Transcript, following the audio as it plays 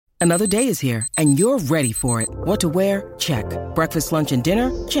Another day is here, and you're ready for it. What to wear? Check. Breakfast, lunch, and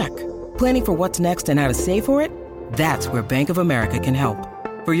dinner? Check. Planning for what's next and how to save for it? That's where Bank of America can help.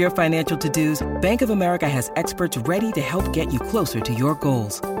 For your financial to-dos, Bank of America has experts ready to help get you closer to your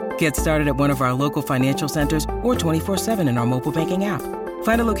goals. Get started at one of our local financial centers or 24/7 in our mobile banking app.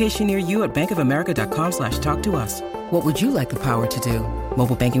 Find a location near you at bankofamerica.com/talktous. What would you like the power to do?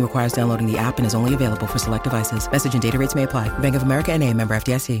 Mobile banking requires downloading the app and is only available for select devices. Message and data rates may apply. Bank of America N.A., member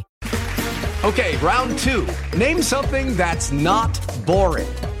FDIC. Okay, round two. Name something that's not boring.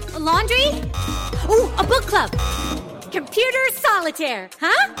 A laundry? Ooh, a book club. Computer solitaire,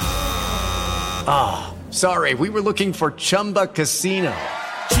 huh? Ah, sorry, we were looking for Chumba Casino.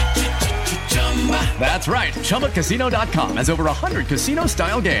 That's right, ChumbaCasino.com has over 100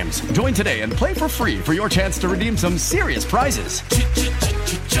 casino-style games. Join today and play for free for your chance to redeem some serious prizes.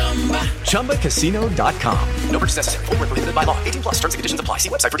 ChumbaCasino.com. No purchase necessary. Void where prohibited by law. 18+. Terms and conditions apply. See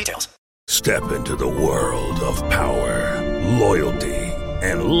website for details. Step into the world of power, loyalty,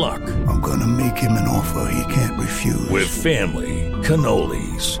 and luck. I'm gonna make him an offer he can't refuse. With family,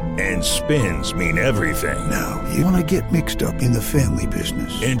 cannolis, and spins mean everything. Now, you wanna get mixed up in the family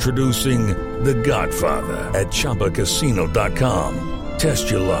business. Introducing The Godfather at ChumbaCasino.com.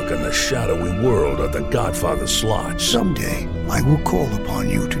 Test your luck in the shadowy world of The Godfather slot. Someday, I will call upon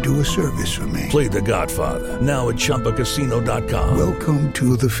you to do a service for me. Play The Godfather, now at ChumbaCasino.com. Welcome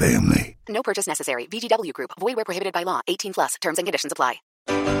to the family. No purchase necessary. VGW Group. Void where prohibited by law. 18+. Terms and conditions apply.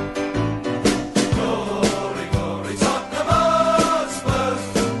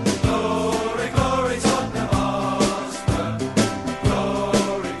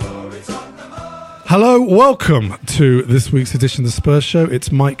 Hello, welcome to this week's edition of the Spurs Show.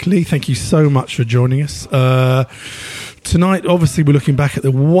 It's Mike Lee. Thank you so much for joining us. Tonight, obviously, we're looking back at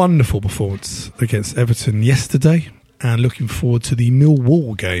the wonderful performance against Everton yesterday and looking forward to the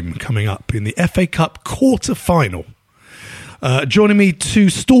Millwall game coming up in the FA Cup quarter-final. Joining me, two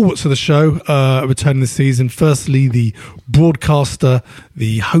stalwarts of the show returning this season. Firstly, the broadcaster,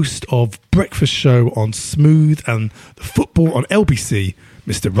 the host of Breakfast Show on Smooth and the football on LBC,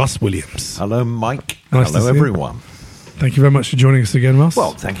 Mr. Russ Williams. Hello, Mike. Nice Hello, everyone. Thank you very much for joining us again, Russ.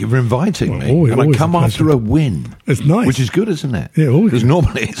 Well, thank you for inviting me. Always, and I come a after a win. It's nice. Which is good, isn't it? Yeah, always. Because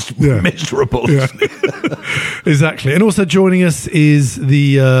normally it's miserable. Yeah. Exactly. And also joining us is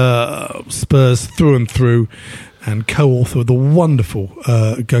the Spurs through and through and co-author of the wonderful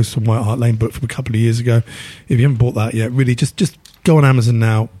Ghost from White Hart Lane book from a couple of years ago. If you haven't bought that yet, really just go on Amazon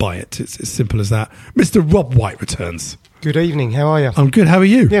now, buy it. It's as simple as that. Mr. Rob White returns. Good evening, how are you? I'm good, how are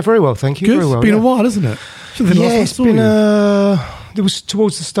you? Yeah, very well, thank you. Good, very well, it's been a while, hasn't it? It's been it was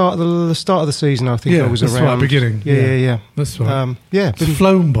towards the start of the season, I think. I was that's around. Right, beginning. Yeah. That's right. It's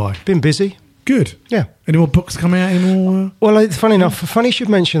flown by. Been busy. Good. Yeah. Any more books coming out anymore? Well, funny you should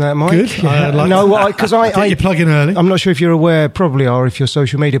mention that, Mike. Good. Yeah. Because I you plug in early. I'm not sure if you're aware, probably are if you're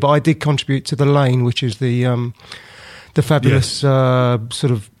social media, but I did contribute to The Lane, which is the fabulous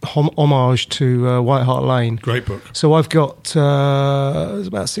sort of homage to White Hart Lane. Great book. So I've got there's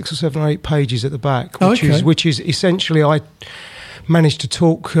about 6 or 7 or 8 pages at the back, which is essentially I managed to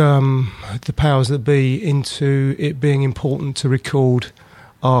talk the powers that be into it being important to record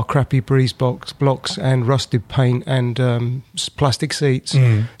our crappy breeze blocks and rusted paint and plastic seats.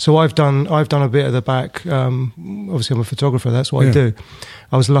 So I've done a bit of the back. Obviously, I'm a photographer. That's what I do.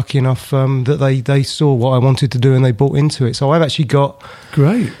 I was lucky enough that they saw what I wanted to do and they bought into it. So I've actually got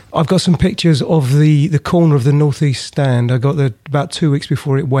I've got some pictures of the corner of the northeast stand. I got there about 2 weeks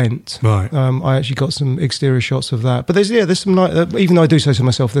before it went. Right. I actually got some exterior shots of that. But there's some even though I do so to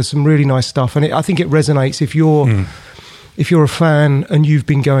myself, there's some really nice stuff, and I think it resonates if you're. If you're a fan and you've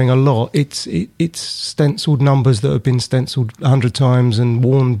been going a lot, it's stenciled numbers that have been stenciled 100 times and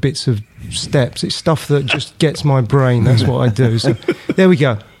worn bits of steps. It's stuff that just gets my brain. That's what I do. So there we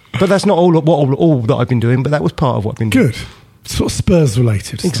go. But that's not all that I've been doing, but that was part of what I've been doing. Good. Sort of Spurs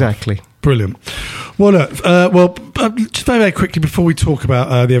related stuff. Exactly. Brilliant. Well, just very, very quickly before we talk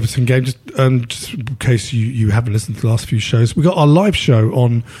about the Everton game, just in case you haven't listened to the last few shows, we got our live show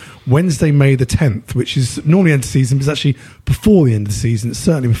on Wednesday, May the 10th, which is normally end of season, but it's actually before the end of the season. It's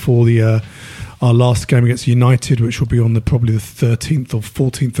certainly before our last game against United, which will be on probably the 13th or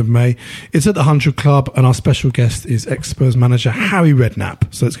 14th of May. It's at the 100 Club, and our special guest is ex-Spurs manager Harry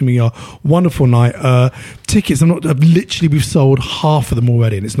Redknapp. So it's going to be a wonderful night. Tickets, we've sold half of them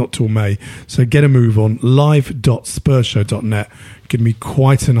already, and it's not till May. So get a move on, live.spursshow.net. Give me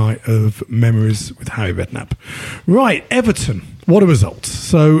quite a night of memories with Harry Redknapp. Right, Everton. What a result.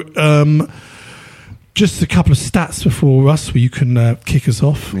 So, Just a couple of stats before Russ, where you can kick us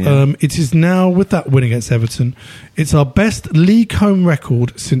off. Yeah. It is now, with that win against Everton, it's our best league home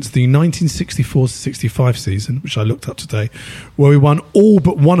record since the 1964-65 season, which I looked up today, where we won all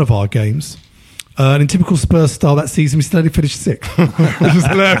but one of our games. And in typical Spurs style, that season we still only finished sixth, which was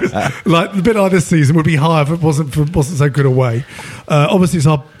hilarious. Like the bit like this season would be higher if it wasn't so good away. Obviously, it's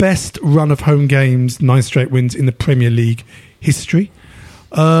our best run of home games, 9 straight wins in the Premier League history.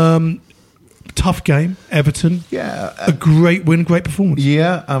 Tough game, Everton. Yeah, a great win, great performance.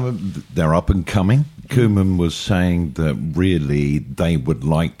 Yeah, they're up and coming. Koeman was saying that really they would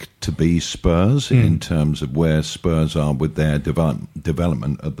like to be Spurs in terms of where Spurs are with their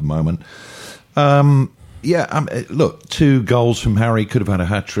development at the moment. Look, 2 goals from Harry, could have had a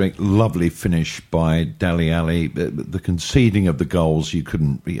hat-trick. Lovely finish by Dele Alli. The conceding of the goals, you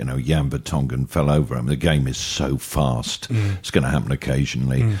couldn't, Jan Vertonghen fell over him. The game is so fast. It's going to happen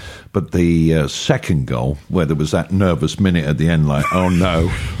occasionally. But the second goal, where there was that nervous minute at the end, like, oh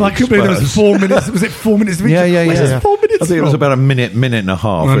no. Like, could be there was 4 minutes. Was it 4 minutes? Yeah. Where's 4 minutes I think it was about a minute and a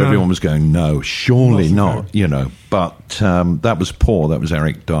half where everyone was going, no, surely not, But that was poor. That was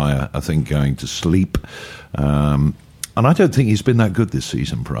Eric Dyer, I think, going to sleep. And I don't think he's been that good this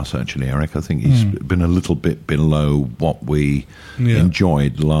season for us, actually, Eric. I think he's been a little bit below what we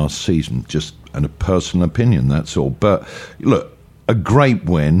enjoyed last season. Just a personal opinion, that's all. But look, a great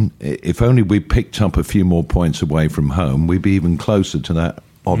win. If only we picked up a few more points away from home, we'd be even closer to that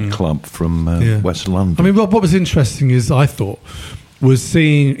odd club from West London. I mean, what was interesting is, I thought, was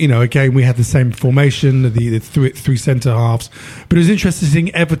seeing, again, we had the same formation, the three centre halves, but it was interesting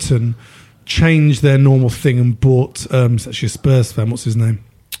seeing Everton change their normal thing and bought, it's actually a Spurs fan, what's his name?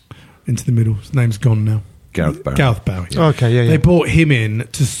 Into the middle. His name's gone now. Gareth Barry. Yeah. Okay, yeah. They brought him in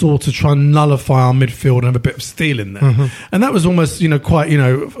to sort of try and nullify our midfield and have a bit of steel in there. And that was almost, quite,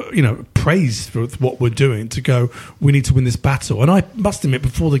 praised for what we're doing, to go, we need to win this battle. And I must admit,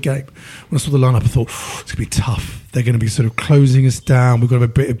 before the game, when I saw the lineup, I thought, it's going to be tough. They're going to be sort of closing us down. We've got to have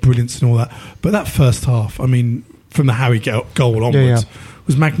a bit of brilliance and all that. But that first half, I mean, from the Harry goal onwards,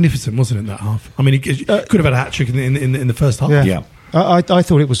 was magnificent, wasn't it, that half? I mean, he could have had a hat-trick in the first half. Yeah. I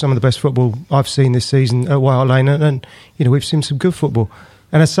thought it was some of the best football I've seen this season at White Hart Lane, and we've seen some good football.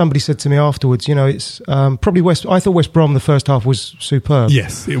 And as somebody said to me afterwards, it's probably I thought West Brom the first half was superb.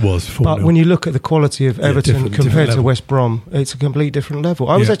 Yes, it was. 4-0. But when you look at the quality of Everton compared to West Brom, it's a complete different level.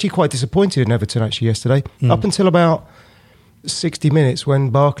 I was actually quite disappointed in Everton actually yesterday, up until about 60 minutes,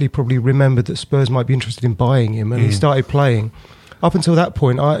 when Barkley probably remembered that Spurs might be interested in buying him, and he started playing. Up until that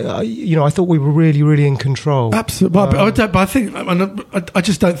point, I thought we were really, really in control. Absolutely, but I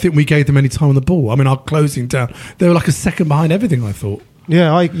just don't think we gave them any time on the ball. I mean, our closing down, they were like a second behind everything, I thought.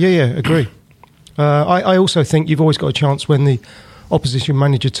 Yeah, agree. I also think you've always got a chance when the opposition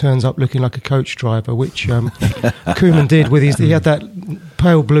manager turns up looking like a coach driver, which Koeman did with he had that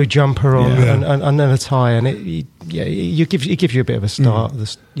pale blue jumper on and then a tie, and it gives you a bit of a start.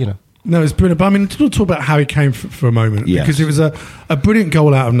 No, it's brilliant. But I mean, to talk about how he came for a moment, because it was a brilliant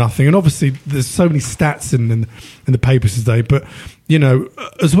goal out of nothing. And obviously, there's so many stats in the papers today. But,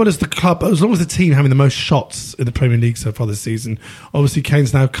 as well as the club, as long as the team having the most shots in the Premier League so far this season, obviously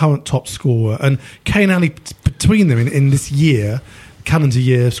Kane's now current top scorer. And Kane only, between them in this year, calendar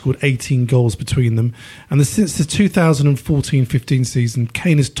year, scored 18 goals between them. And since the 2014-15 season,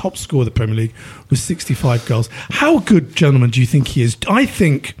 Kane is top scorer of the Premier League with 65 goals. How good, gentlemen, do you think he is? I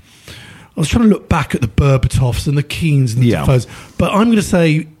think... I was trying to look back at the Berbatovs and the Keanes and the Defoes, but I'm going to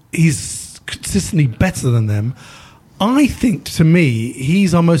say he's consistently better than them. I think, to me,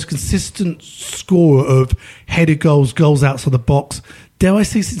 he's our most consistent scorer of headed goals outside the box. Dare I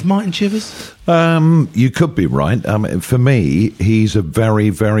say since Martin Chivers? You could be right. For me, he's a very,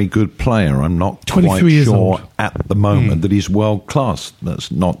 very good player. I'm not quite sure at the moment that he's world class.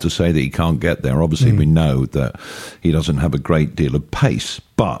 That's not to say that he can't get there. Obviously, we know that he doesn't have a great deal of pace.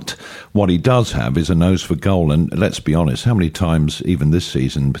 But what he does have is a nose for goal. And let's be honest, how many times, even this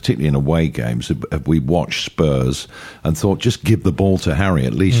season, particularly in away games, have we watched Spurs and thought, just give the ball to Harry.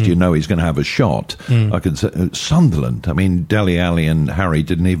 At least you know he's going to have a shot. I can say Sunderland. I mean, Dele Alli and Harry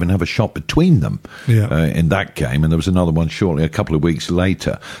didn't even have a shot between them in that game. And there was another one shortly a couple of weeks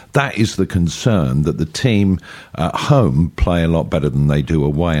later. That is the concern, that the team at home play a lot better than they do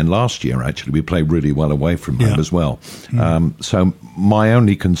away. And last year, actually, we played really well away from home as well. So my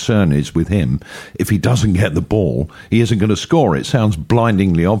only concern is with him, if he doesn't get the ball, he isn't going to score. It sounds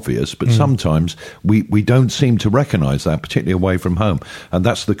blindingly obvious, but sometimes we don't seem to recognise that, particularly away from home. And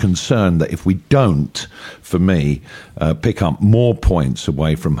that's the concern, that if we don't, for me, pick up more points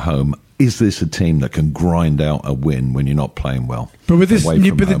away from home, is this a team that can grind out a win when you're not playing well? But with this, I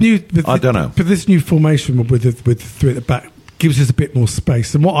don't know. But this new formation with the three at the back gives us a bit more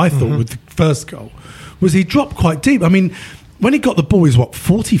space. And what I thought with the first goal was he dropped quite deep. I mean, when he got the ball, he's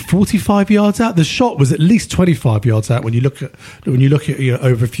 40, 45 yards out. The shot was at least 25 yards out when you look at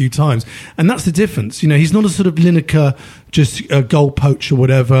over a few times, and that's the difference. He's not a sort of Lineker, just a goal poach or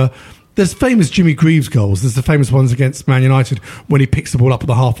whatever. There's famous Jimmy Greaves goals. There's the famous ones against Man United when he picks the ball up at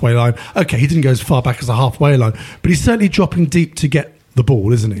the halfway line. Okay, he didn't go as far back as the halfway line, but he's certainly dropping deep to get the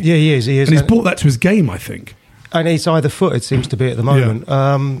ball, isn't he? Yeah, he is. And he's brought that to his game, I think. And he's either footed, seems to be at the moment.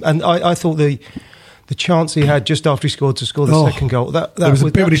 Yeah. And I thought the chance he had just after he scored to score the second goal, that was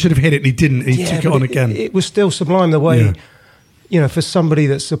a bit when he should have hit it and he didn't. He took it on again. It was still sublime the way, for somebody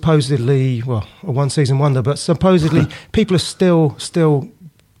that's supposedly, a one-season wonder, but supposedly people are still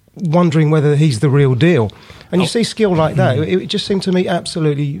wondering whether he's the real deal. And you see skill like that, it just seemed to me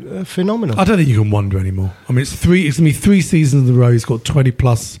absolutely phenomenal. I don't think you can wonder anymore. I mean, it's going to be 3 seasons in a row. He's got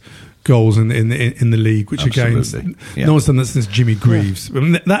 20+ goals in the league, which again, no one's done that since Jimmy Greaves. I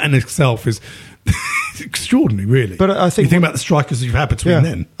mean, that in itself is extraordinary, really. But I think you think about the strikers you've had between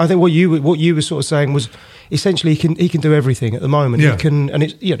then. I think what you were sort of saying was essentially he can do everything at the moment. Yeah. He can, and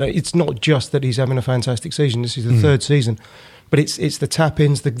it's not just that he's having a fantastic season. This is the third season. But it's the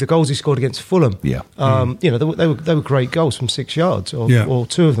tap-ins, the goals he scored against Fulham. Yeah, they were great goals from 6 yards, or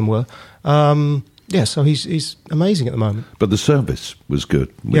two of them were. So he's amazing at the moment. But the service was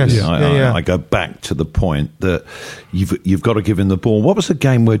good. Yes, I go back to the point that you've got to give him the ball. What was the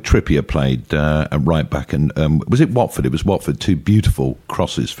game where Trippier played at right back? And was it Watford? It was Watford. 2 beautiful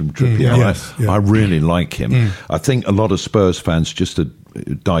crosses from Trippier. I really like him. I think a lot of Spurs fans just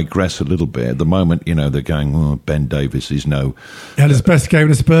digress a little bit at the moment. They're going, Ben Davies is no. He had his best game in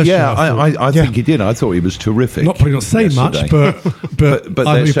the Spurs. Yeah, I think he did. I thought he was terrific. Not probably not saying much, but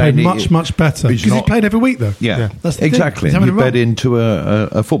I think he played much better because he's playing every week though. Yeah. That's the exactly. You bet into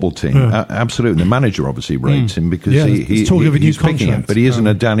a football team. Absolutely. The manager obviously rates him because he's picking him, but he isn't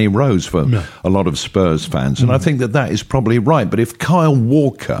a Danny Rose for a lot of Spurs fans, and I think that is probably right. But if Kyle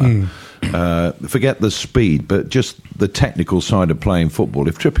Walker. Forget the speed, but just the technical side of playing football.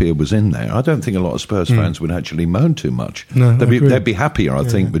 If Trippier was in there, I don't think a lot of Spurs fans would actually moan too much. No, they'd be happier, I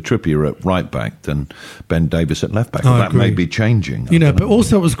think, with Trippier at right back than Ben Davies at left back. That may be changing. But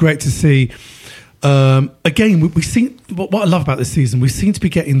also it was great to see. Again, we seen what I love about this season. We seem to be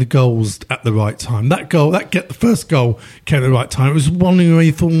getting the goals at the right time. The first goal came at the right time. It was wondering where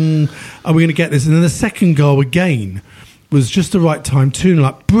you thought, are we going to get this? And then the second goal again was just the right time,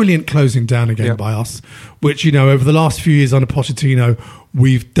 2-0, brilliant closing down again by us, which, over the last few years under Pochettino,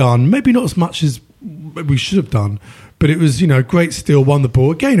 we've done, maybe not as much as we should have done, but it was, great steal, won the ball.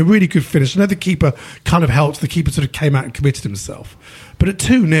 Again, a really good finish. I know the keeper kind of helped. The keeper sort of came out and committed himself. But at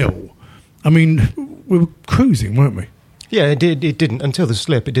 2-0, I mean, we were cruising, weren't we? Yeah, it didn't until the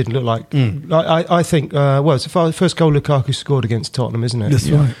slip. It didn't look like. I think. It's the first goal Lukaku scored against Tottenham, isn't it? That's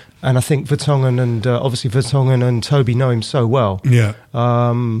right. And I think Vertonghen and Toby know him so well. Yeah.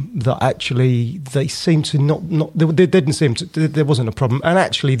 That actually they seem to not. They didn't seem to. There wasn't a problem. And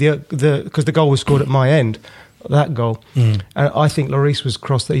actually, because the goal was scored at my end, that goal, and I think Lloris was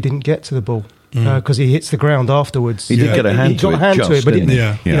crossed that he didn't get to the ball. Because he hits the ground afterwards. He did get a hand to it, but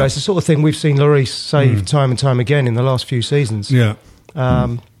it's the sort of thing we've seen Lloris save time and time again in the last few seasons. Yeah.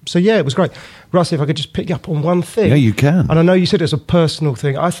 So it was great. Russ, if I could just pick up on one thing. Yeah, you can. And I know you said it's a personal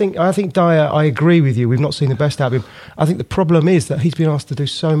thing. I think Dyer, I agree with you. We've not seen the best out of him. I think the problem is that he's been asked to do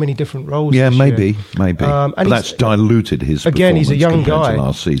so many different roles. Yeah, this maybe. year. But that's diluted his again. He's a young guy. To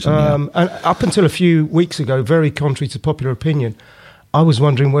last season, and up until a few weeks ago, very contrary to popular opinion, I was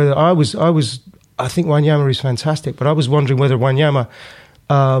wondering whether I think Wanyama is fantastic, but I was wondering whether Wanyama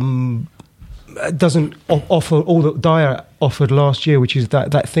doesn't offer all that Dyer offered last year, which is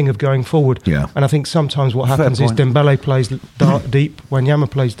that thing of going forward. Yeah. And I think sometimes what happens is Dembele plays deep, Wanyama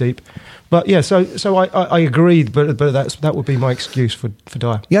plays deep. But so I agreed, but that would be my excuse for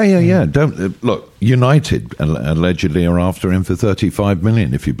Dyer. Yeah. Don't look. United allegedly are after him for 35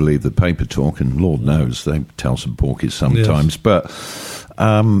 million, if you believe the paper talk, and Lord knows they tell some porkies sometimes, but.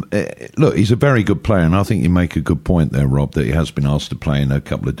 Look, he's a very good player, and I think you make a good point there, Rob, that he has been asked to play in a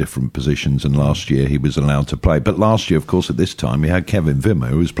couple of different positions, and last year he was allowed to play. But last year, of course, at this time, he had Kevin Wimmer,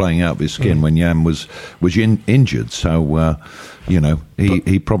 who was playing out of his skin when Jan was injured. So,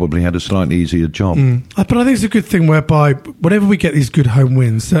 he probably had a slightly easier job. But I think it's a good thing whereby whenever we get these good home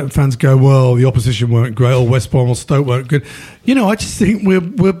wins, certain fans go, well, the opposition weren't great, or West Brom or Stoke weren't good. I just think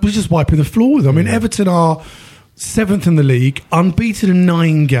we're just wiping the floor with them. I mean, Everton are 7th in the league, unbeaten in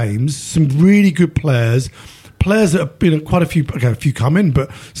 9 games, some really good players, players that have been quite a few come in, but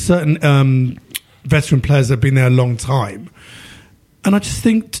certain veteran players that have been there a long time. And I just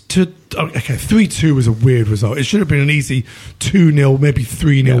think 3-2 was a weird result. It should have been an easy 2-0, maybe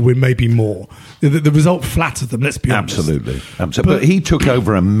 3-0 win, maybe more. The result flattered them, let's be honest. Absolutely. But he took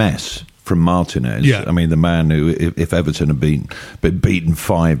over a mess from Martinez. Yeah. I mean, the man who, if Everton had been beaten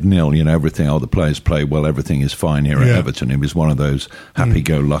 5-0, everything, the players play well, everything is fine here at Everton. He was one of those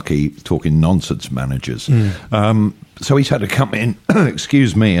happy-go-lucky, talking nonsense managers. So he's had to come in,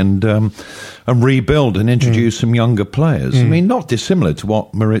 and rebuild and introduce some younger players. I mean, not dissimilar to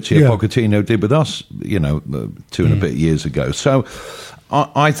what Maurizio Pochettino did with us, 2 and a bit years ago. So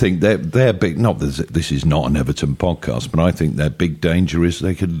I think they're big. Not this is not an Everton podcast, but I think their big danger is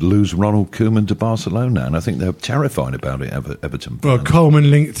they could lose Ronald Koeman to Barcelona, and I think they're terrified about it. Everton fans. Well, Coleman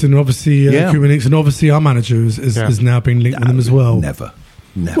linked, and obviously Koeman linked, and obviously our manager has now been linked with them as well. Never.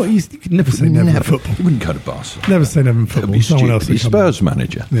 Well, you can never say never in football. You wouldn't go to Barcelona. Never say never in football. Someone else. He's Spurs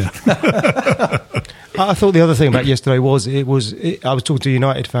manager. Yeah. I thought the other thing about yesterday was I was talking to a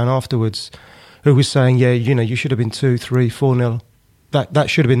United fan afterwards, who was saying, you should have been 2-3, 4-0. That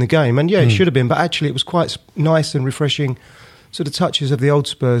should have been the game, and it should have been. But actually, it was quite nice and refreshing. Sort of touches of the old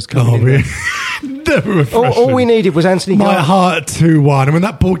Spurs coming in. Really? Never refreshing. All we needed was Anthony My Gardner. heart at 2-1. And when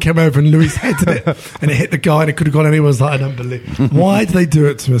that ball came over and Luis headed it and it hit the guy and it could have gone anywhere, I was like, I don't believe. Why did they do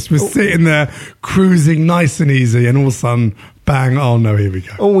it to us? We're sitting there cruising nice and easy, and all of a sudden, bang, oh no, here we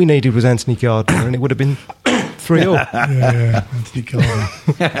go. All we needed was Anthony Gardner, and it would have been 3-0. Yeah, Anthony Gardner.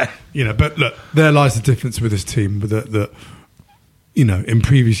 But look, there lies the difference with this team. That in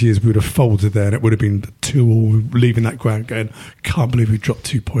previous years we would have folded there and it would have been 2-2, leaving that ground going, can't believe we dropped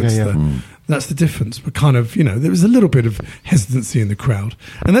 2 points there. That's the difference. But kind of, there was a little bit of hesitancy in the crowd.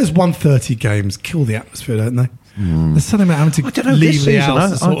 And those 1:30 games kill the atmosphere, don't they? There's something about having to leave the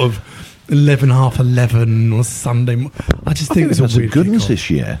house at sort of 11:30 or Sunday. I think it's a goodness this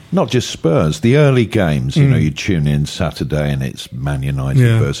year. Not just Spurs. The early games, you tune in Saturday and it's Man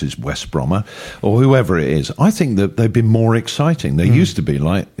United versus West Brom or whoever it is. I think that they've been more exciting. They used to be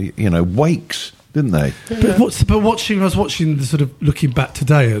like, wakes, didn't they? But I was watching the sort of, looking back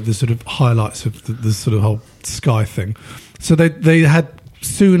today at the sort of highlights of the sort of whole Sky thing. So they had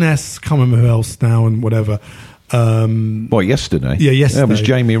Souness, can't remember who else now and whatever. Yesterday? Yeah, yesterday. It was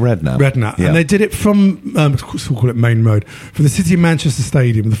Jamie Redknapp. Yeah. And they did it from, we'll call it Main Road, from the City of Manchester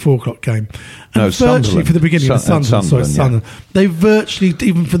Stadium, the 4:00 game. And virtually for the beginning of Sunderland. They virtually,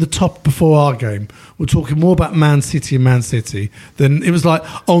 even for the top before our game, were talking more about Man City than it was like,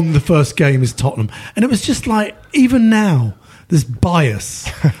 the first game is Tottenham. And it was just like, even now, there's bias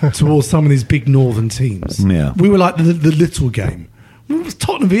towards some of these big northern teams. Yeah. We were like the little game. It was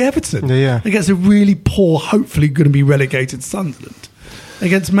Tottenham v Everton against a really poor, hopefully going to be relegated Sunderland,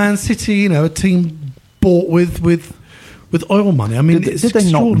 against Man City, a team bought with oil money. I mean, did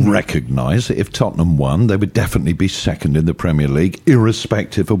they not recognise that if Tottenham won, they would definitely be second in the Premier League,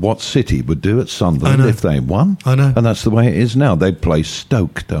 irrespective of what City would do at Sunderland if they won? I know. And that's the way it is now. They play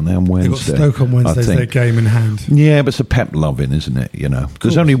Stoke, don't they, on Wednesday? They've got Stoke on Wednesday, their game in hand. Yeah, but it's a pep loving, isn't it?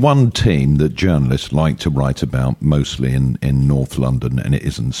 There's only one team that journalists like to write about, mostly in North London, and it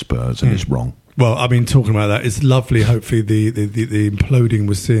isn't Spurs, and it's wrong. Well, I mean, talking about that, it's lovely. Hopefully, the imploding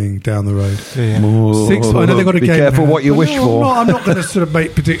we're seeing down the road. I know they've got a be game. Be careful what you wish for. I'm not going to sort of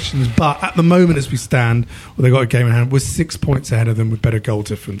make predictions, but at the moment, as we stand, they've got a game in hand. We're 6 points ahead of them with better goal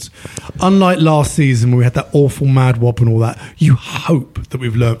difference. Unlike last season, when we had that awful mad wob and all that, you hope that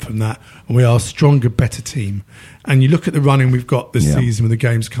we've learnt from that, and we are a stronger, better team. And you look at the running we've got this season with the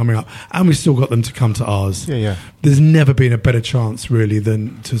games coming up, and we've still got them to come to ours. There's never been a better chance, really,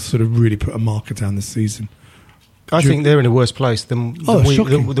 than to sort of really put a marker down this season. I think they're in a worse place than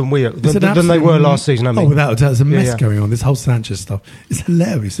they were last season. I mean, without a doubt, there's a mess going on. This whole Sanchez stuff, it's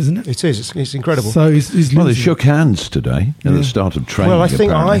hilarious, isn't it? It is. It's incredible. So he's they shook hands today at the start of training. Well, I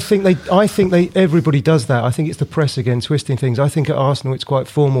think everybody does that. I think it's the press again twisting things. I think at Arsenal it's quite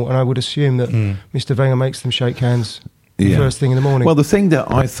formal, and I would assume that Mr. Wenger makes them shake hands. First thing in the morning. Well, the thing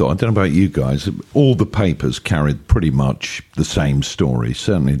that I thought, I don't know about you guys, all the papers carried pretty much the same story,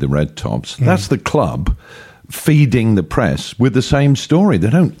 certainly the Red Tops. That's the club feeding the press with the same story. They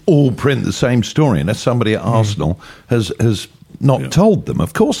don't all print the same story unless somebody at Arsenal has not told them.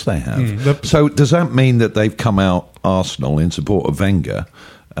 Of course they have. So does that mean that they've come out, Arsenal, in support of Wenger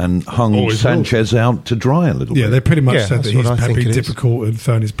and hung Sanchez out to dry a little bit? Yeah, they pretty much said that he's being difficult and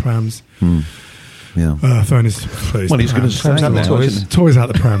throwing his prams. Throwing his he's going to stay out toys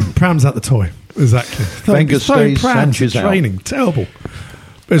out the pram. Pram's out the toy. Exactly. Wenger stays Sanchez out. Training. Terrible.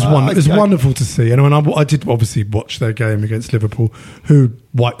 It's wonderful to see. And I did obviously watch their game against Liverpool, who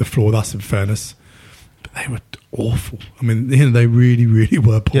wiped the floor with us, in fairness. They were awful. I mean, they really, really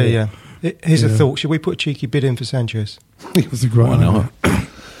were poor. Yeah. Here's a thought. Should we put a cheeky bid in for Sanchez? It was a great one. I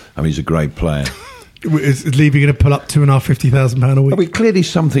mean, he's a great player. Is Levy going to pull up £250,000 a week? I mean, clearly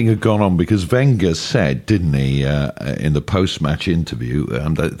something had gone on because Wenger said, didn't he, in the post-match interview,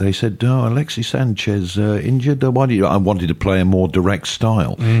 and they said, Alexis Sanchez injured. I wanted to play a more direct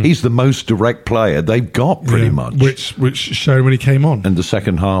style. He's the most direct player they've got, pretty much. Which showed when he came on. And the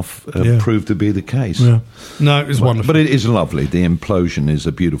second half proved to be the case. Yeah. No, it was wonderful. But it is lovely. The implosion is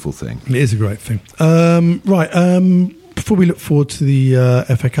a beautiful thing. It is a great thing. Before we look forward to the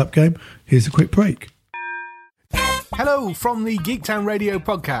FA Cup game, here's a quick break. Hello from the Geektown Radio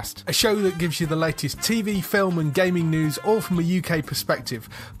podcast, a show that gives you the latest TV, film and gaming news, all from a UK perspective,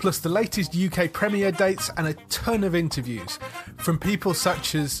 plus the latest UK premiere dates and a ton of interviews. From people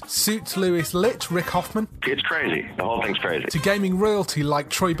such as Suits Lewis Litt, Rick Hoffman. It's crazy. The whole thing's crazy. To gaming royalty like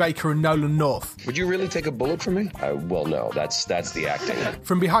Troy Baker and Nolan North. Would you really take a bullet for me? Well, no, that's the acting.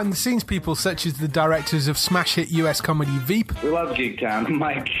 From behind the scenes people such as the directors of smash hit US comedy Veep. We love Geektown.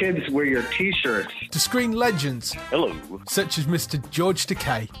 My kids wear your t-shirts. To screen legends. Hello. Such as Mr. George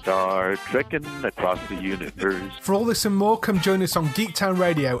Takei. Star trekking across the universe. For all this and more, come join us on Geektown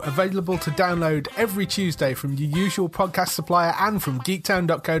Radio, available to download every Tuesday from your usual podcast supplier and from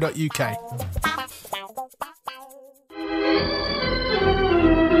geektown.co.uk.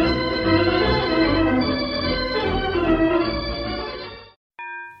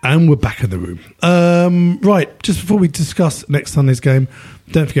 And we're back in the room. Right, just before we discuss next Sunday's game,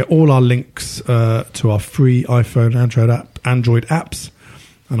 don't forget all our links to our free iPhone, Android apps,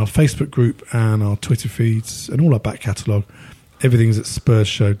 and our Facebook group, and our Twitter feeds, and all our back catalogue. Everything's at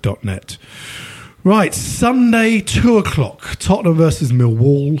spursshow.net. Right, Sunday, 2:00, Tottenham versus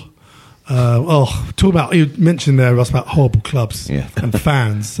Millwall. Talk about, you mentioned there, Russ, about horrible clubs and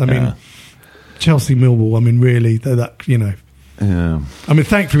fans. I mean, Chelsea, Millwall, I mean, really, they're that, Yeah. I mean,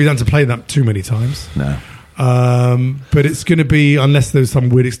 thankfully we don't have to play them too many times. No. But it's going to be, unless there's some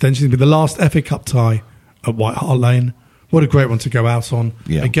weird extension, it'll be the last FA Cup tie at White Hart Lane. What a great one to go out on.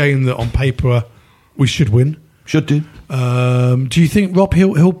 Yeah. A game that on paper we should win. Should do. Do you think, Rob,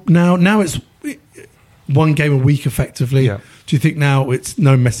 he'll now it's one game a week effectively? Yeah. Do you think now it's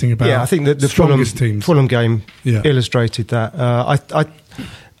no messing about? Yeah, I think that the strongest teams. Fulham game illustrated that.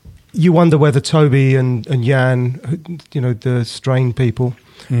 You wonder whether Toby and Jan, the strained people,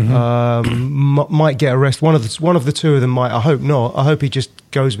 might get a rest. One of the two of them might. I hope not. I hope he just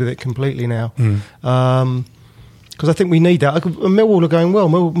goes with it completely now. Because I think we need that. Millwall are going well.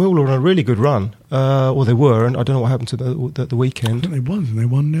 Millwall are on a really good run, or they were, and I don't know what happened to the weekend. I think they won. They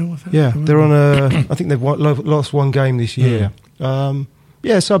won nil. I think. Yeah, they're on a. I think they've lost one game this year. But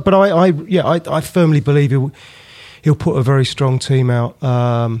I firmly believe he'll put a very strong team out.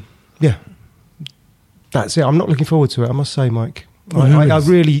 That's it. I'm not looking forward to it, I must say, Mike. I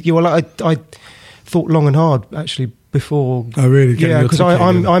really, I thought long and hard actually before. Oh, really? Yeah, because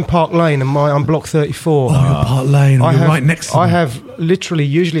I'm Park Lane and I'm block 34. Oh, you're Park Lane. You're right next to me. I have literally,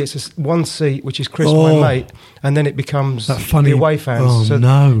 usually it's one seat, which is Chris, my mate, and then it becomes the away fans. Oh, so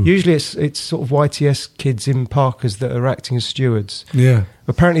no. Usually it's sort of YTS kids in Parkers that are acting as stewards. Yeah.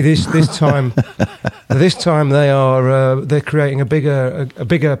 Apparently this time they're creating a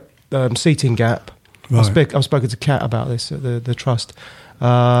bigger seating gap. Right. I've spoken to Kat about this at the trust.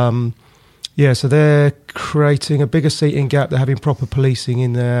 So they're creating a bigger seating gap. They're having proper policing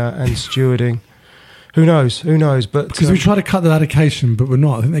in there and stewarding. Who knows? But because we try to cut the allocation, but we're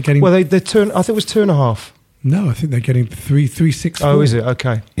not. I think they're getting. Well, I think it was 2.5. No, I think they're getting 3.64. Oh, is it?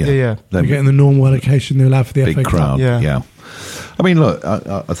 Okay. Yeah. They're getting the normal allocation they're allowed for the big FA crowd. Cup. Yeah. I mean, look,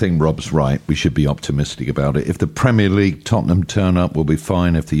 I think Rob's right. We should be optimistic about it. If the Premier League Tottenham turn up, we'll be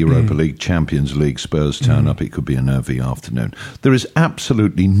fine. If the Europa League Champions League Spurs turn up, it could be a nervy afternoon. There is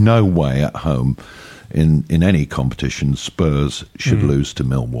absolutely no way at home in any competition Spurs should lose to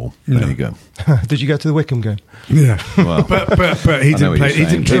Millwall. There you go. Did you go to the Wickham game? Yeah. Well, but he didn't play. He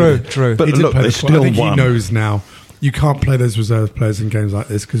didn't play. True. But look, they still won. He knows now. You can't play those reserve players in games like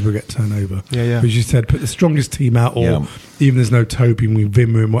this because we'll get turnover. Yeah. As you said, put the strongest team out, or even there's no Toby and we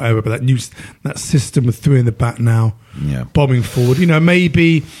Vimmer and whatever. But that system with three in the back now, bombing forward.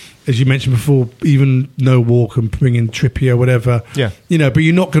 Maybe, as you mentioned before, even no Walk and bring in Trippier, whatever. Yeah. But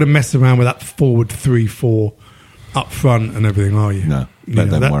you're not going to mess around with that forward 3-4 up front and everything, are you? No.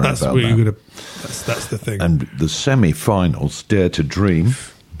 Don't worry that's about what that. You're gonna, that's the thing. And the semi-finals, dare to dream.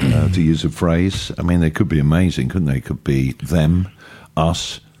 To use a phrase, I mean, they could be amazing, couldn't they? It could be them,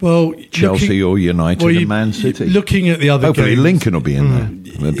 us, Well, Chelsea or United and Man City. Looking at the other hopefully games, Lincoln will be in there.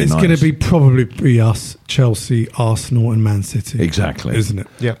 It's going to probably be us, Chelsea, Arsenal, and Man City. Exactly, isn't it?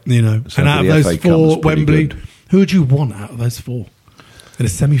 Yeah. You know, So and out of the those FA Cup four, was pretty Wembley, good. who would you want out of those four in a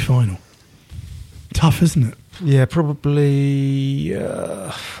semi-final? Tough, isn't it? Yeah, probably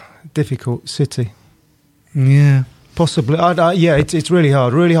difficult. City. Yeah, possibly. Yeah, it's really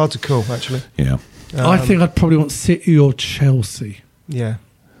hard to call actually. Yeah, I think I'd probably want City or Chelsea. Yeah,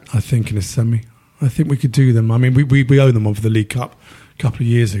 I think in a semi. I think we could do them. I mean, we owe them over the League Cup a couple of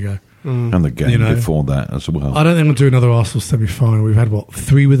years ago. And the game before that as well. I don't think we'll do another Arsenal semi-final. We've had,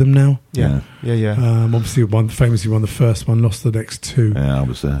 3 with them now? Yeah. Obviously, famously won the first one, lost the next 2. Yeah, I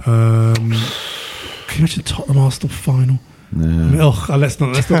was there. Can you imagine Tottenham Arsenal final? No. Let's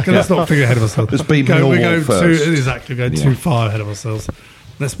not figure ahead of ourselves. Let's beat Millwall first. Exactly, we're going too far ahead of ourselves.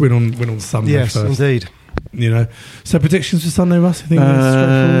 Let's win on Sunday yes, first. Yes, indeed. You know, so predictions for Sunday, Russ? I think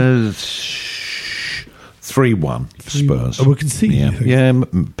straightforward. 3-1 Spurs. We can see.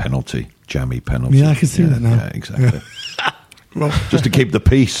 Penalty, jammy penalty. Yeah, I can see that now. Yeah, exactly. Well, just to keep the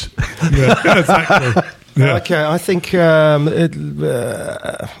peace. Yeah, exactly. Yeah. Okay, I think we'll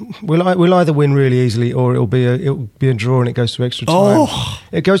either win really easily, or it'll be a draw and it goes to extra time. Oh.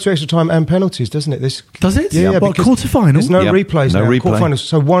 It goes to extra time and penalties, doesn't it? Does it? Yeah. Quarter-final? There's no replays now. Replay. Quarter-finals.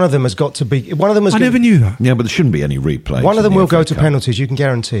 So one of them has got to be. I never knew that. Yeah, but there shouldn't be any replays. One of them will go to penalties. You can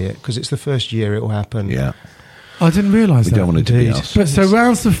guarantee it because it's the first year it will happen. Yeah. I didn't realise that. We don't want it to be us. But so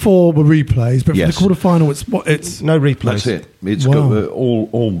rounds of 4 were replays, but for the quarter-final, it's no replays. That's it. It's got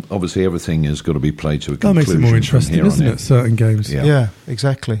all obviously everything has got to be played to a conclusion. That makes it more interesting, doesn't it? Certain games. Yeah,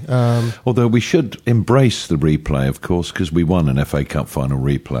 exactly. Although we should embrace the replay, of course, because we won an FA Cup final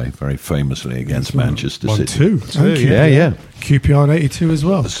replay very famously against Manchester City. 1-2. Yeah. QPR in 82 as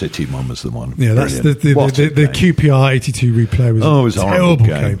well. The City one was the one. Yeah, that's the QPR 82 replay was it was a terrible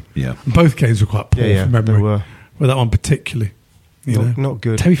game. Yeah, both games were quite poor from memory. They were. Well, that one particularly. Not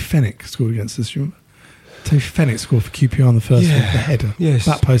good. Terry Fenwick scored against us. You remember? Terry Fenwick scored for QPR on the first one, the header. Yes.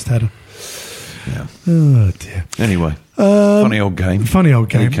 Back post header. Yeah. Oh, dear. Anyway, funny old game. I think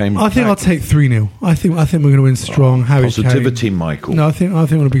I'll take 3-0. I think we're going to win strong. Positivity, Michael. No, I think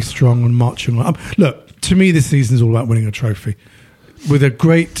we'll be strong and marching on. Look, to me, this season is all about winning a trophy. With a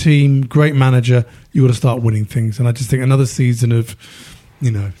great team, great manager, you've got to start winning things. And I just think another season of,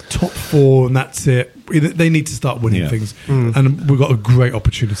 top 4 and that's it. They need to start winning things. And we've got a great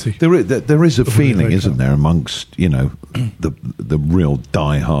opportunity. There is a feeling, isn't there, amongst, the real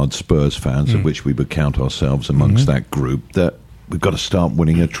die-hard Spurs fans, of which we would count ourselves amongst that group, that we've got to start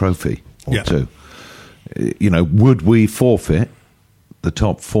winning a trophy or two. Would we forfeit the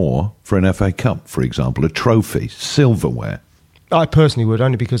top 4 for an FA Cup, for example, a trophy, silverware? I personally would,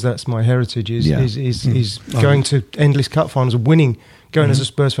 only because that's my heritage, is going to endless cup finals and winning, going as a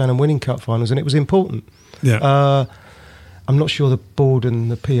Spurs fan and winning cup finals, and it was important. Yeah. I'm not sure the board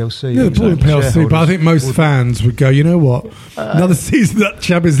and the PLC. Yeah, the board and PLC, but I think most fans would go, you know what, another season at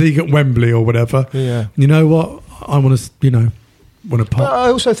Champions League at Wembley or whatever. Yeah. You know what, I want to, want to pop. I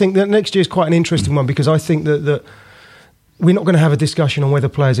also think that next year is quite an interesting one, because I think that we're not going to have a discussion on whether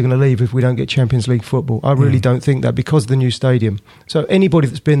players are going to leave if we don't get Champions League football. I really don't think that, because of the new stadium. So anybody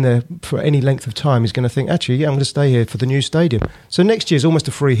that's been there for any length of time is going to think, actually, I'm going to stay here for the new stadium. So next year is almost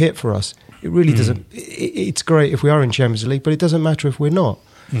a free hit for us. It really doesn't. It's great if we are in Champions League, but it doesn't matter if we're not.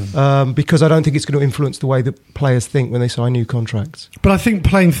 Because I don't think it's going to influence the way that players think when they sign new contracts. But I think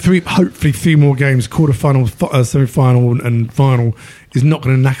playing hopefully 3 more games, quarter-final, semi-final and final, is not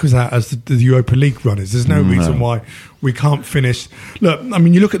going to knack us out as the Europa League run is. There's no reason why we can't finish. Look, I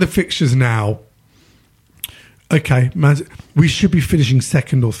mean, you look at the fixtures now. Okay, man, we should be finishing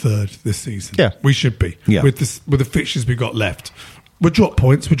 2nd or 3rd this season. Yeah. We should be. Yeah. With the fixtures we've got left. We'll drop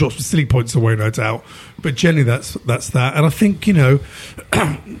points. We'll drop some silly points away, no doubt. But generally, that's that. And I think, look,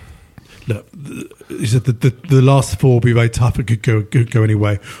 the last 4 will be very tough. It could go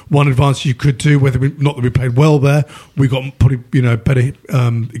anyway. One advantage you could do, not that we played well there, we got probably better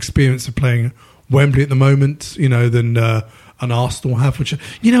experience of playing Wembley at the moment, than an Arsenal have. Which,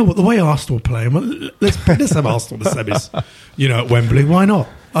 the way Arsenal play, let's have Arsenal in the semis, at Wembley. Why not?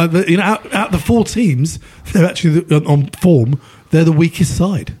 Out the 4 teams, they're actually on form. They're the weakest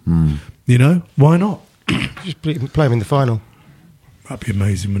side. Why not? Just play them in the final. That'd be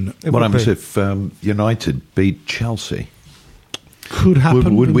amazing, wouldn't it? What happens if United beat Chelsea? Could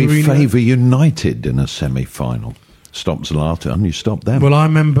happen. Would we favour United in a semi-final? Stop Zlatan, you stop them. Well, I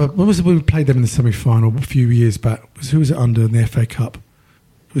remember, when was it we played them in the semi-final a few years back? Who was it under in the FA Cup?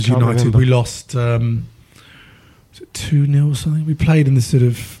 It was United. Remember. We lost, was it 2-0 or something? We played in the sort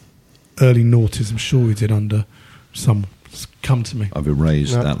of early noughties, I'm sure we did, under some come to me. I've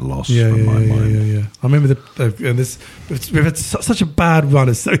erased that loss from my mind. Yeah. I remember we've had such a bad run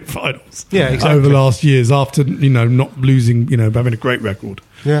of semi-finals exactly. over the last years after, not losing, having a great record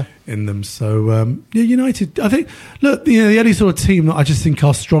in them. So, United, I think, look, the only sort of team that I just think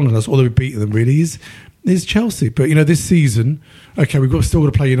are strong enough, although we've beaten them really, is Chelsea. But, this season, okay, still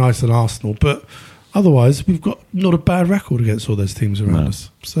got to play United and Arsenal, but otherwise we've got not a bad record against all those teams around us.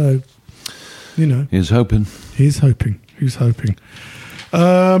 So, He's hoping. Who's hoping?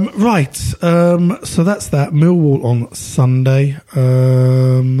 Right. So that's that. Millwall on Sunday.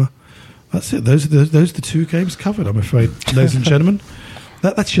 That's it. Those are the two games covered, I'm afraid, ladies and gentlemen.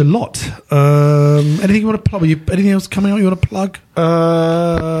 That's your lot. Anything you want to plug? Anything else coming out you want to plug?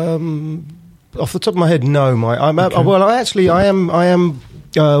 Off the top of my head, no, Mike. I am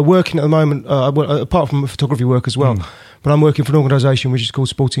working at the moment, apart from photography work as well. But I'm working for an organisation which is called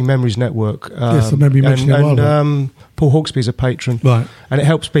Sporting Memories Network. Yes, I remember you mentioned it a while ago. Paul Hawksby is a patron. Right. And it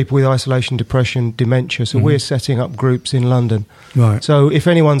helps people with isolation, depression, dementia. So we're setting up groups in London. Right. So if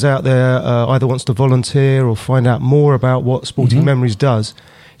anyone's out there either wants to volunteer or find out more about what Sporting Memories does,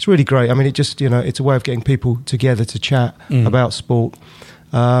 it's really great. I mean, it just, it's a way of getting people together to chat about sport.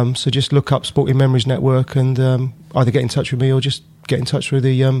 So just look up Sporting Memories Network and either get in touch with me or just get in touch through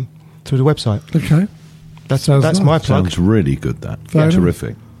the website. Okay. That's my plug. Sounds really good, that.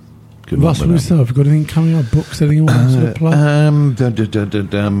 Terrific. Good Russell, yourself, have you got anything coming up? Books, anything you want to plug?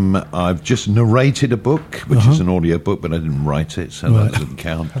 I've just narrated a book, which is an audio book, but I didn't write it, so that doesn't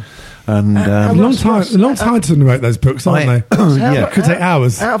count. And a long time to narrate those books, aren't they? It could take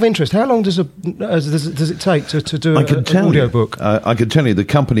hours. Out of interest, how long does it take to do an audio book? I can tell you, the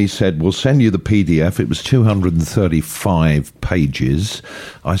company said, we'll send you the PDF. It was 235 pages.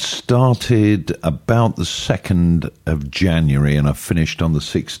 I started about the 2nd of January and I finished on the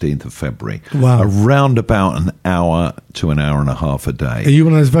 16th of February. Wow. Around about an hour to an hour and a half a day. Are you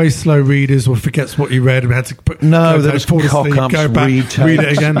one of those very slow readers or forgets what you read and had to put... No, there's cock-ups, read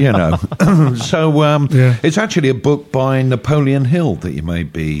it again. So it's actually a book by Napoleon Hill that you may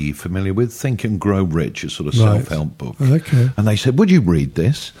be familiar with, Think and Grow Rich, a sort of self-help book. Okay. And they said, would you read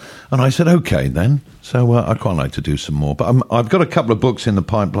this? And I said, okay then. So I quite like to do some more. But I've got a couple of books in the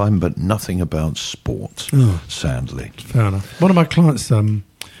pipeline, but nothing about sport, sadly. Fair enough. One of my clients,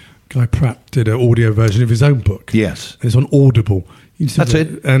 Guy Pratt, did an audio version of his own book. Yes. It's on Audible. That's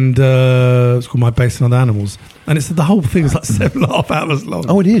it. And it's called My Base on Other Animals. And the whole thing is like 7.5 hours long.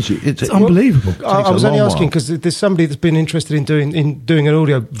 Oh, it is. It's unbelievable. I was only asking because there's somebody that's been interested in doing an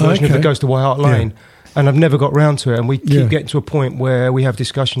audio version of The Ghost of White Hart Lane. And I've never got round to it, and we keep getting to a point where we have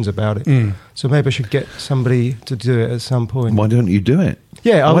discussions about it. So maybe I should get somebody to do it at some point. Why don't you do it?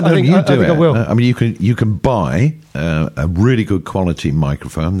 Yeah, I think I will. I mean, you can buy a really good quality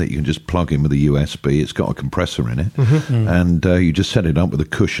microphone that you can just plug in with a USB. It's got a compressor in it, and you just set it up with a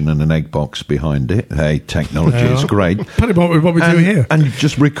cushion and an egg box behind it. Hey, technology is great. Pretty much what we do here. And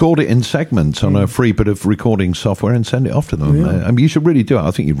just record it in segments on a free bit of recording software and send it off to them. I mean, you should really do it.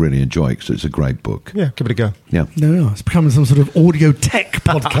 I think you'd really enjoy it because it's a great book. Yeah, give it a go. Yeah. No, it's becoming some sort of audio tech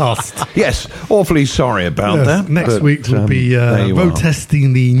podcast. Yes, awfully sorry about that. Next week we'll be road testing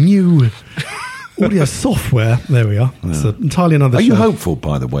the new audio software. There we are. It's entirely another show. Are you hopeful,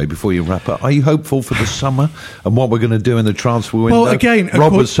 by the way, before you wrap up? Are you hopeful for the summer and what we're going to do in the transfer window? Well, again,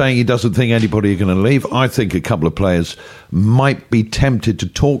 Rob was saying he doesn't think anybody is going to leave. I think a couple of players might be tempted to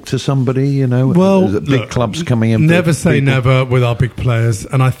talk to somebody, Well, big clubs coming in. Never say never with our big players.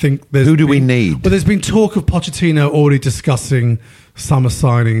 And I think who do we need? Well, there's been talk of Pochettino already discussing summer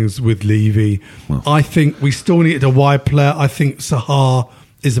signings with Levy. Well, I think we still needed a wide player. I think Sahar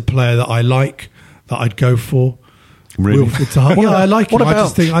is a player that I like, that I'd go for. Really? I like him. What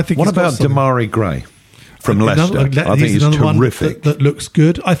about Damari Gray from Leicester? I think he's terrific. That looks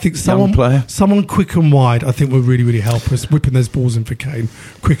good. I think someone quick and wide, I think will really, really help us, whipping those balls in for Kane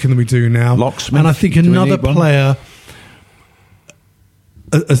quicker than we do now. Locksmith. And I think another player,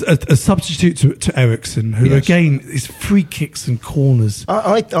 a substitute to Ericsson, who again is free kicks and corners.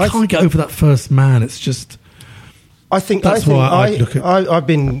 I can't get over that first man. It's just... I've been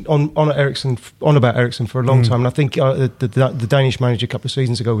on about Ericsson for a long time, and I think the Danish manager a couple of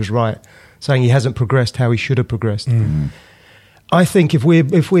seasons ago was right, saying he hasn't progressed how he should have progressed. I think if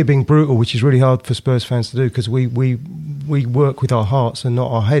we're being brutal, which is really hard for Spurs fans to do because we work with our hearts and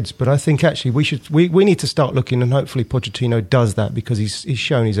not our heads, but I think actually we need to start looking, and hopefully Pochettino does that because he's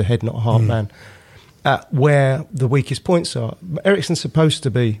shown he's a head not a heart man, at where the weakest points are. Ericsson's supposed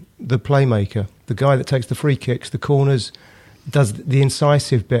to be the playmaker, the guy that takes the free kicks, the corners, does the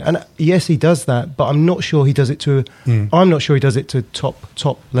incisive bit. And yes, he does that, but I'm not sure he does it to. I'm not sure he does it to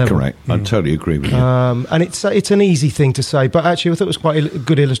top level. Correct. I totally agree with you. And it's an easy thing to say, but actually, I thought it was quite a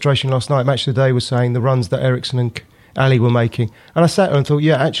good illustration last night. Match of the Day was saying the runs that Ericsson and Ali were making, and I sat there and thought,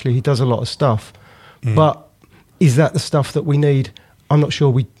 yeah, actually, he does a lot of stuff, but is that the stuff that we need? I'm not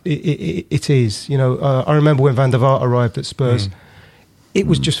sure it is. You know, I remember when Van der Vaart arrived at Spurs. It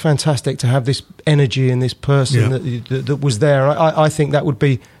was just fantastic to have this energy and this person that was there. I think that would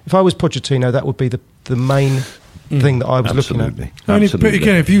be, if I was Pochettino, that would be the main thing that I was looking at. But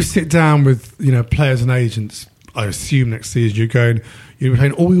again, if you sit down with players and agents, I assume next season you're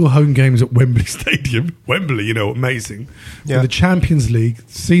playing all your home games at Wembley Stadium. Wembley, amazing. Yeah. The Champions League,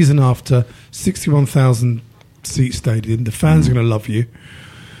 season after, 61,000 seat stadium. The fans are going to love you.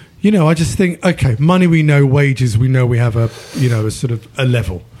 I just think, okay, money we know, wages we know, we have a sort of a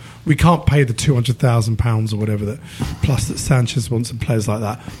level. We can't pay the £200,000 or whatever that plus that Sanchez wants and players like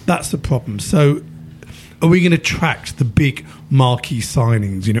that. That's the problem. So are we going to attract the big marquee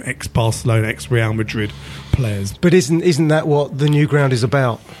signings, ex-Barcelona, ex-Real Madrid players? But isn't that what the new ground is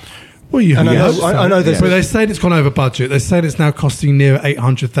about? Well, I know this. But they're saying it's gone over budget. They're saying it's now costing near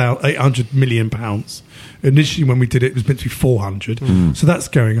 £800 million. Initially, when we did it was meant to be 400. So that's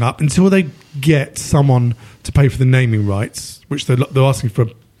going up until they get someone to pay for the naming rights, which they're asking for a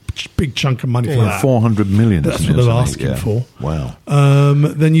big chunk of money for that. 400 million. That's what they're asking for. Wow.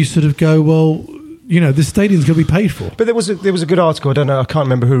 Then you sort of go, well, this stadium's going to be paid for. But there was a good article. I don't know. I can't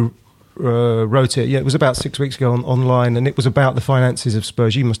remember who wrote it. Yeah, it was about 6 weeks ago online, and it was about the finances of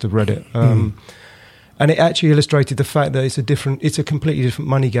Spurs. You must have read it. And it actually illustrated the fact that it's a completely different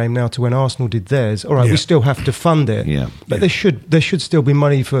money game now to when Arsenal did theirs. All right, we still have to fund it, but there should still be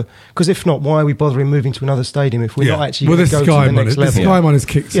money for, because if not, why are we bothering moving to another stadium if we're not actually going to go to the next level? The Sky money's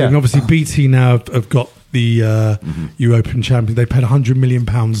kicked in. Obviously, BT now have got the European Champions. They paid £100 million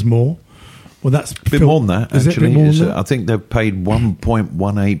more. Well, that's a bit more than that, actually. I think they've paid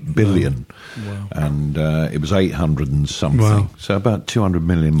 1.18 billion, and it was 800 and something. So about 200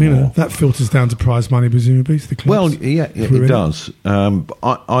 million more. That filters down to prize money, presumably, to the clubs. Well, it does.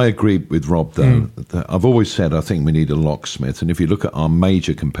 I agree with Rob, though. I've always said I think we need a locksmith, and if you look at our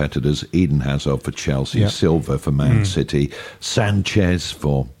major competitors, Eden Hazard for Chelsea, Silva for Man City, Sanchez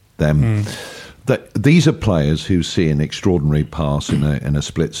for them. These are players who see an extraordinary pass in a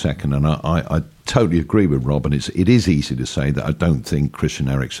split second, and I totally agree with Rob. And it is easy to say that I don't think Christian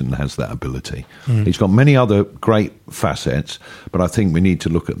Eriksen has that ability. He's got many other great facets, but I think we need to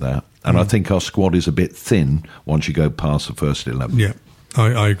look at that. And I think our squad is a bit thin once you go past the first 11. Yeah,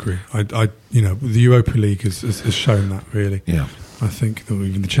 I agree. The Europa League has shown that, really. Yeah. I think that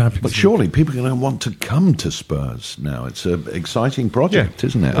even the Champions League. But surely people are going to want to come to Spurs now. It's an exciting project,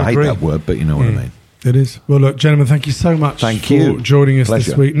 isn't it? I hate that word, but you know what I mean. It is. Well, look, gentlemen, thank you so much for joining us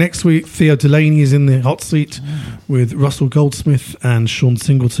this week. Next week, Theo Delaney is in the hot seat with Russell Goldsmith and Sean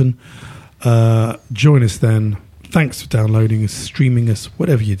Singleton. Join us then. Thanks for downloading us, streaming us,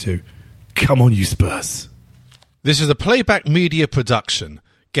 whatever you do. Come on, you Spurs. This is a Playback Media production.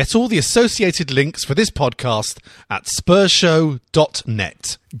 Get all the associated links for this podcast at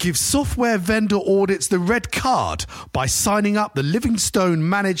spurshow.net. Give software vendor audits the red card by signing up the Livingstone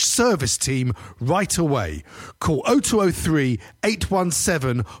Managed Service Team right away. Call 0203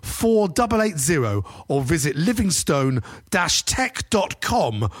 817 4880 or visit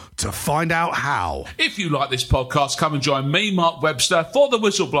livingstone-tech.com to find out how. If you like this podcast, come and join me, Mark Webster, for The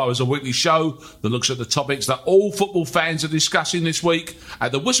Whistleblowers, a weekly show that looks at the topics that all football fans are discussing this week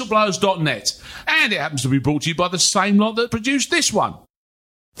at thewhistleblowers.net. And it happens to be brought to you by the same lot that produced this one.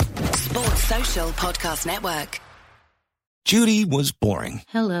 Sports Social Podcast Network. Judy was boring.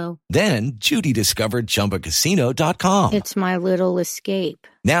 Hello. Then Judy discovered ChumbaCasino.com. It's my little escape.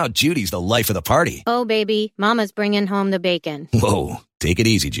 Now Judy's the life of the party. Oh, baby, mama's bringing home the bacon. Whoa, take it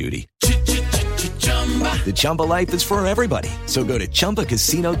easy, Judy. The Chumba life is for everybody. So go to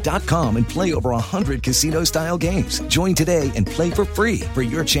ChumbaCasino.com and play over 100 casino-style games. Join today and play for free for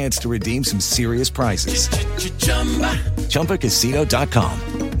your chance to redeem some serious prizes. ChumbaCasino.com.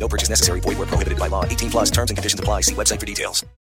 No purchase necessary. Void where prohibited by law. 18+ terms and conditions apply. See website for details.